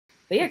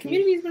But yeah,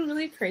 community has been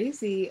really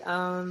crazy.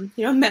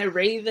 Met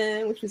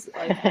Raven, which was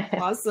like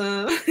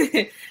awesome.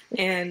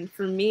 And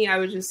for me, I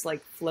was just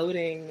like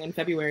floating in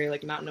February,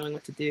 like not knowing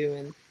what to do.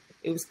 And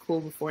it was cool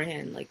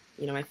beforehand. Like,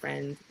 my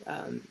friend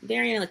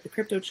Darian, like the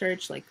crypto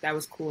church, like that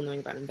was cool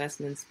knowing about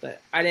investments,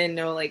 but I didn't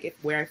know like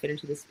where I fit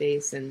into the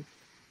space. And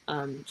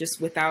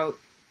just without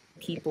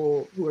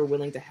people who are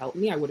willing to help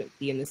me, I wouldn't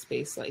be in this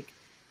space. Like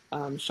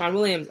Sean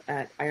Williams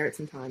at iArt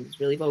sometimes is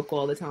really vocal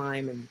all the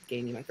time and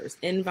gave me my first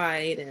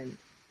invite, and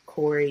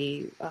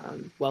Corey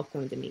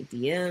welcomed me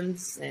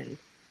DMs. And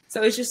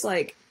so it's just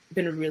like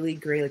been really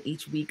great. Like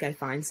each week I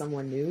find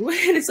someone new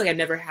and it's like I've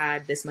never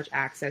had this much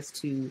access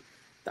to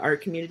the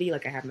art community.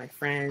 Like I have my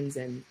friends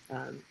and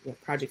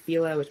Project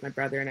Philo, which my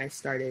brother and I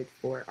started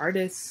for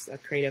artists, a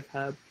creative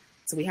hub.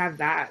 So we have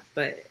that,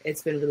 but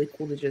it's been really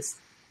cool to just,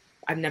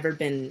 I've never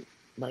been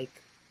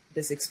like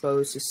this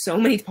exposed to so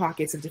many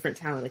pockets of different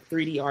talent, like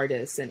 3D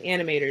artists and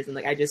animators. And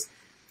like,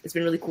 it's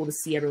been really cool to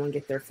see everyone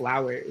get their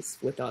flowers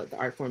with the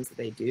art forms that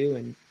they do.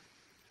 And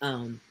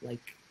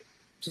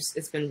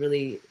it's been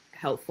really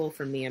helpful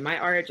for me and my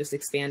art, just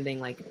expanding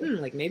like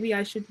maybe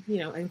I should,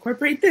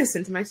 incorporate this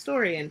into my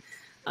story. And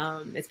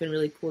it's been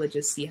really cool to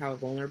just see how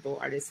vulnerable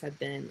artists have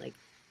been like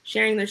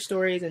sharing their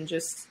stories and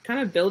just kind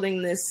of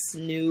building this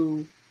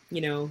new,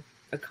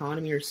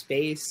 economy or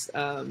space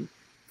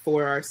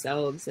for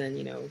ourselves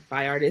and,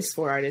 by artists,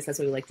 for artists. That's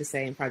what we like to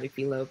say in Project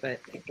Philo, but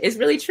it's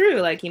really true.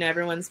 Like,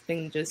 everyone's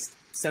been just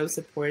so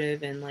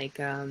supportive. And like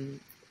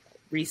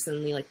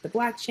recently, like the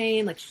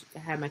Blockchain, like I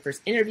had my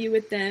first interview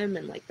with them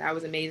and like that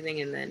was amazing.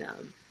 And then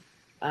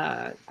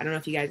I don't know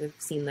if you guys have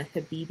seen the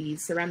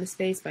Habibis Around the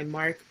Space by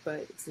Mark,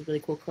 but it's a really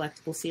cool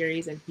collectible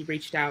series. And he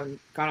reached out and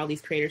got all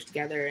these creators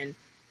together and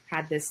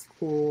had this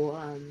cool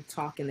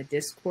talk in the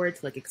Discord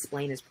to like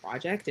explain his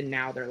project. And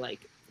now they're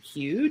like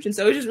huge. And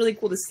so it was just really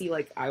cool to see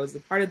like I was a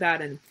part of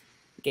that and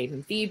gave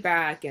him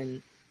feedback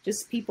and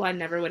just people I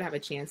never would have a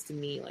chance to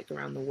meet like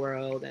around the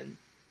world. And,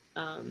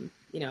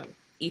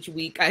 each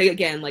week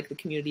like the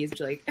community is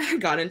like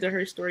got into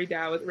her story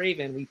DAO with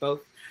Raven. We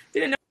both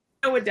didn't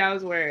know what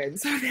DAOs were. And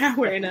so now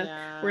we're in a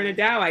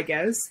DAO, I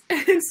guess.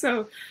 And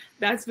so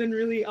that's been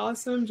really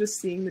awesome. Just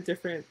seeing the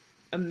different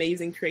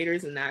amazing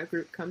creators in that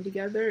group come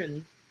together.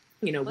 And,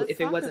 if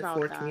it wasn't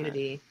for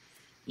community,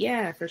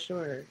 yeah, for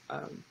sure.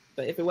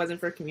 But if it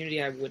wasn't for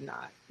community, I would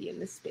not be in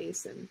this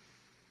space. And,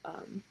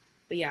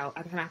 but yeah,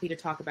 I'm happy to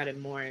talk about it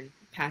more and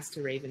pass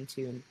to Raven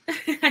too.